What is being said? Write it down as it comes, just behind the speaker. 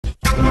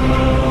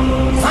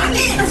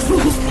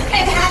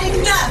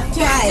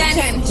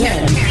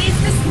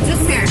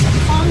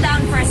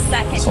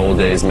His whole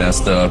day's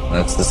messed up.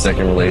 That's the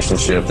second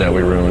relationship that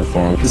we ruined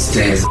for him. This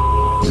day is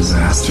a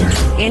disaster.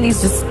 Andy's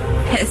just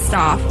pissed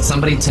off.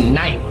 Somebody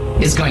tonight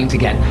is going to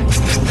get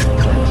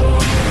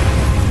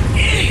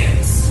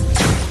idiots.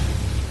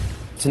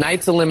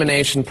 Tonight's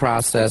elimination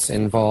process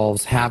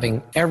involves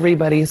having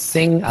everybody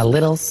sing a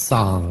little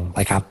song,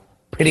 like a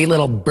pretty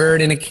little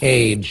bird in a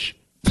cage.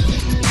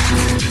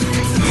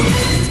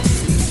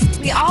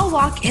 We all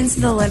walk into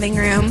the living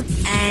room,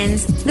 and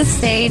the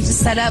stage is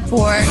set up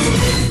for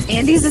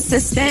Andy's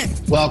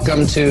assistant.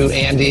 Welcome to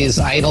Andy's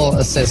idol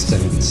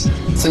assistant.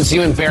 Since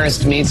you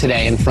embarrassed me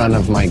today in front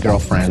of my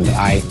girlfriend,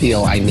 I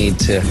feel I need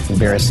to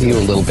embarrass you a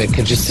little bit.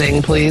 Could you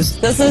sing, please?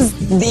 This is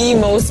the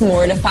most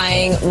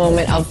mortifying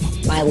moment of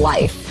my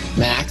life.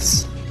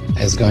 Max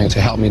is going to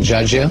help me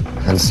judge you,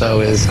 and so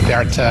is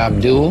Berta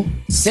Abdul.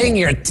 Sing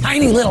your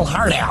tiny little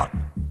heart out.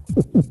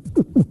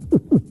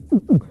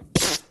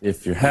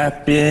 If you're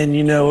happy and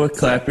you know it,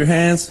 clap your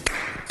hands.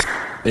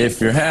 If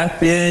you're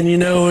happy and you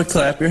know it,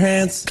 clap your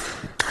hands.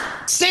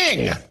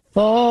 Sing!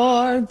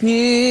 For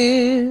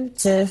beautiful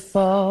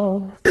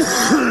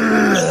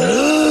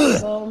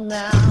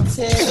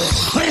mountain.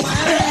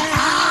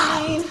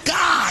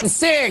 God,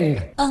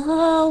 sing!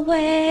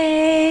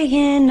 Away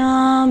in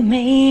a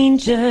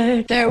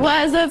manger, there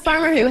was a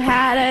farmer who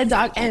had a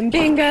dog, and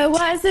Bingo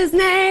was his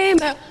name.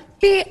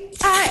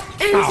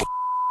 B-I-N-G-O.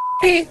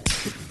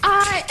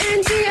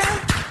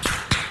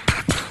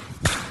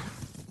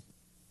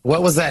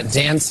 What was that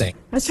dancing?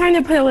 I was trying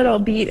to put a little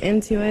beat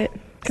into it,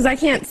 because I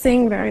can't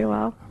sing very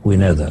well. We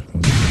know that.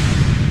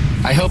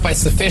 I hope I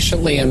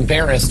sufficiently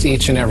embarrassed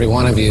each and every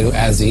one of you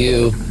as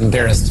you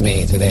embarrassed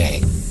me today.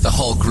 The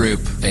whole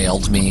group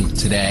failed me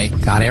today.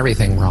 Got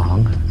everything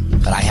wrong,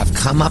 but I have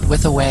come up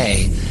with a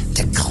way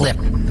to clip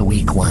the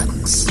weak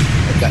ones.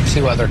 I've got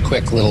two other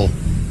quick little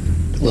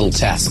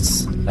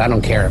tests. I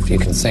don't care if you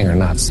can sing or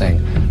not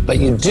sing, but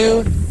you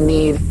do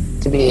need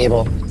to be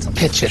able to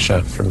pitch a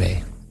show for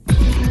me.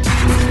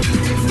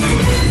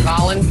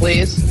 Colin,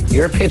 please,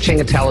 you're pitching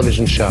a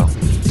television show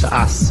to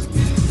us.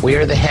 We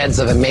are the heads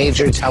of a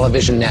major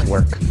television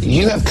network.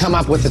 You have come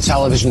up with a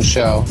television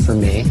show for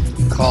me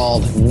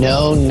called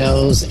No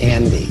Nose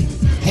Andy.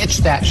 Pitch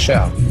that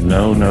show.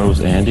 No Nose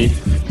Andy?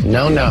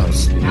 No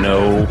Nose.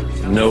 No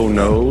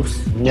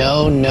Nose?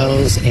 No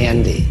Nose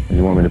Andy.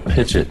 You want me to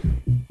pitch it?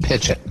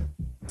 Pitch it.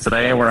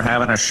 Today we're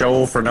having a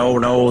show for No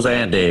Nose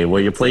Andy. Will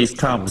you please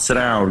come, sit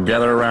down,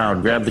 gather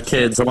around, grab the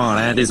kids. Come on,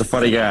 Andy's a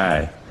funny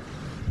guy.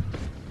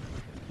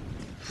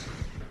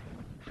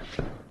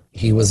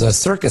 He was a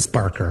circus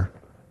barker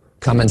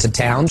coming to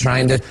town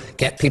trying to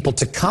get people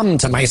to come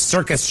to my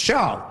circus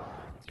show.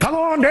 Come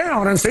on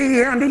down and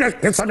see Andy.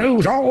 It's a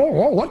new show.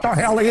 What the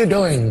hell are you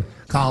doing,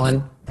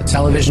 Colin? The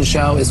television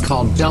show is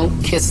called Don't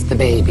Kiss the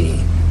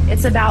Baby.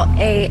 It's about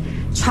a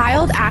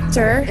child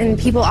actor, and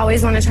people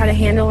always want to try to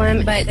handle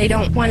him, but they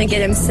don't want to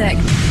get him sick.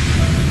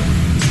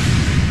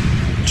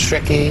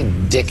 Tricky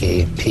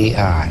Dicky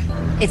P.I.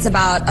 It's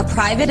about a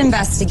private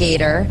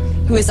investigator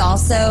who is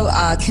also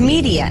a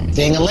comedian.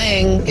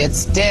 Ding-a-ling,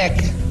 it's Dick.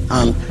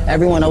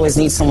 Everyone always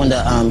needs someone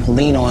to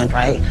lean on,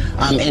 right?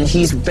 And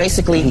he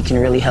can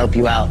really help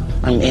you out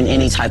in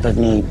any type of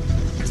need.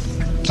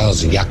 That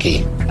was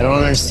yucky. I don't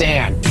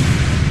understand.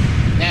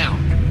 Now,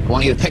 I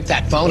want you to pick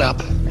that phone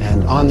up,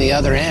 and on the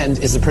other end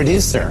is a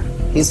producer.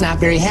 He's not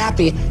very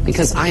happy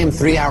because I am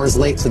 3 hours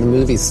late to the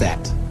movie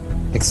set.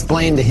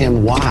 Explain to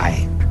him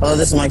why. Hello,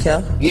 this is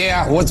Michael.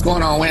 Yeah, what's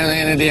going on with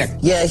Andy Dick?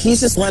 Yeah, he's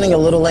just running a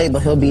little late,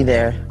 but he'll be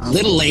there.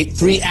 Little late,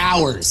 3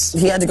 hours.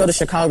 He had to go to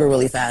Chicago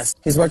really fast.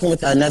 He's working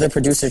with another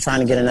producer trying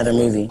to get another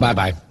movie.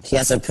 Bye-bye. He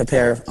has to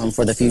prepare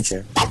for the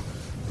future.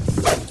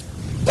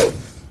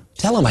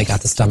 Tell him I got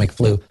the stomach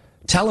flu.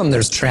 Tell him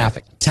there's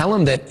traffic. Tell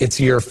him that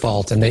it's your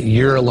fault and that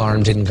your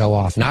alarm didn't go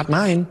off, not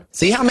mine.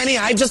 See how many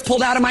I just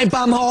pulled out of my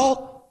bum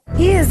hole?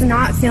 He is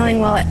not feeling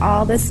well at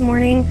all this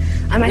morning.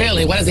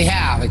 Really? What does he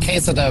have? A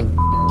case of the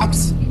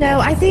ups? No,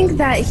 I think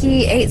that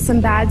he ate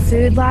some bad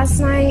food last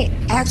night.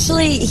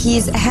 Actually,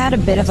 he's had a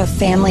bit of a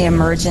family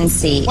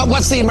emergency.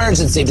 What's the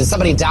emergency? Did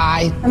somebody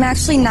die? I'm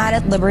actually not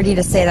at liberty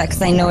to say that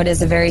because I know it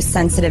is a very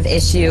sensitive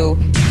issue.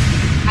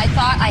 I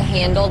thought I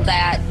handled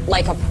that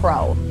like a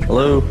pro.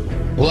 Hello?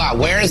 Wow,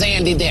 where is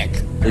Andy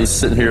Dick? He's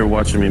sitting here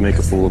watching me make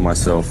a fool of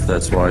myself.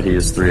 That's why he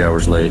is 3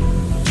 hours late.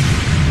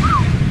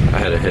 I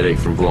had a headache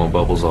from blowing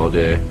bubbles all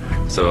day,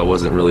 so I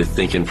wasn't really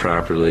thinking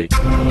properly.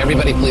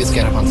 Everybody please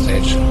get up on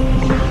stage.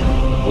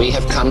 We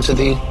have come to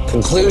the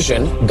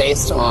conclusion,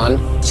 based on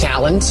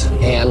talent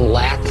and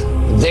lack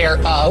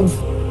thereof,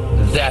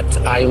 that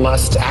I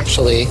must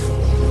actually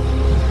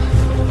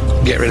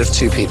get rid of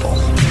two people.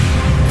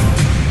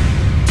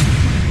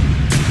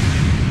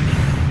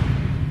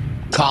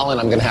 Colin,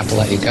 I'm going to have to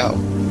let you go.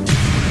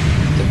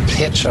 The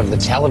pitch of the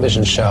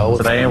television show.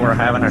 Today we're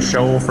having a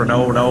show for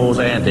No Nose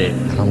Andy.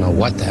 I don't know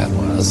what that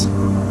was.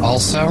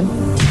 Also,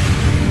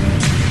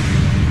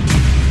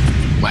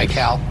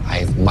 Michael,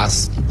 I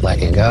must let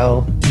you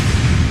go.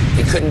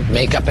 He couldn't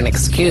make up an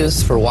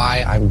excuse for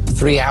why I'm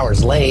 3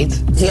 hours late.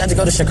 He had to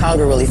go to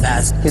Chicago really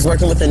fast. He's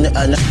working with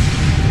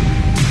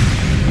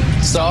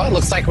So it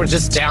looks like we're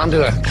just down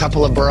to a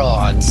couple of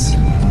broads.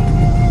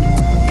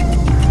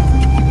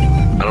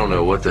 I don't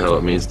know what the hell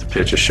it means to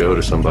pitch a show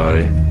to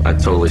somebody. I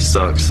totally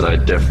suck, so I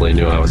definitely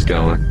knew I was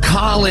going.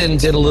 Colin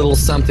did a little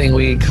something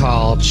we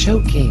call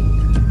choking.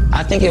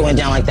 I think it went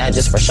down like that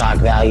just for shock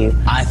value.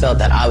 I felt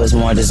that I was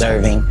more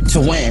deserving to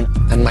win.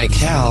 And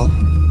Michael,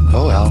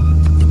 oh well.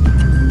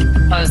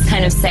 I was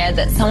kind of sad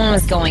that someone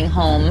was going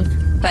home,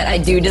 but I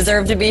do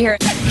deserve to be here.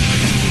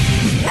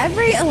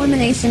 Every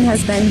elimination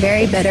has been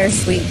very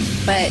bittersweet,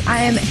 but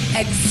I am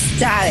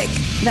ecstatic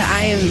that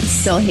I am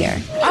still here.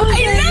 I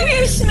love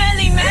you,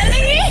 smelly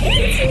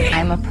Melly.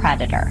 I'm a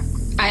predator.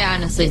 I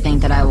honestly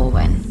think that I will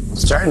win.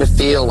 Starting to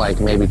feel like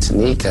maybe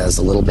Tanika is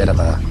a little bit of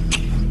a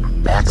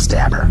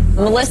backstabber.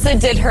 Melissa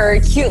did her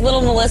cute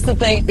little Melissa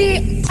thing.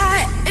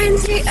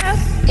 B-I-N-G-F.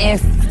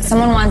 If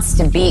someone wants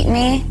to beat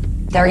me,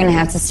 they're going to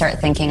have to start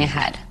thinking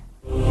ahead.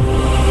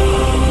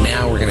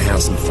 Now we're going to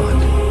have some fun.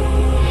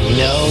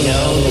 No,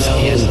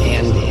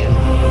 and.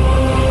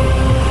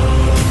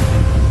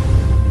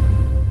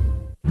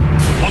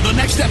 On the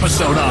next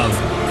episode of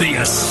The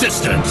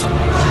Assistant.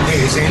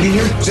 Hey, is Andy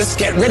here? Just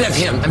get rid of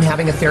him. I'm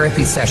having a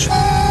therapy session.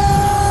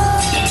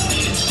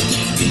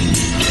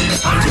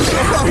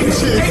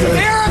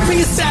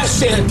 Therapy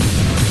session!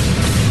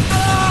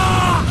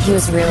 He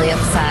was really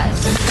upset.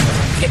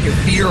 Get your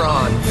fear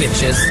on,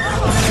 bitches.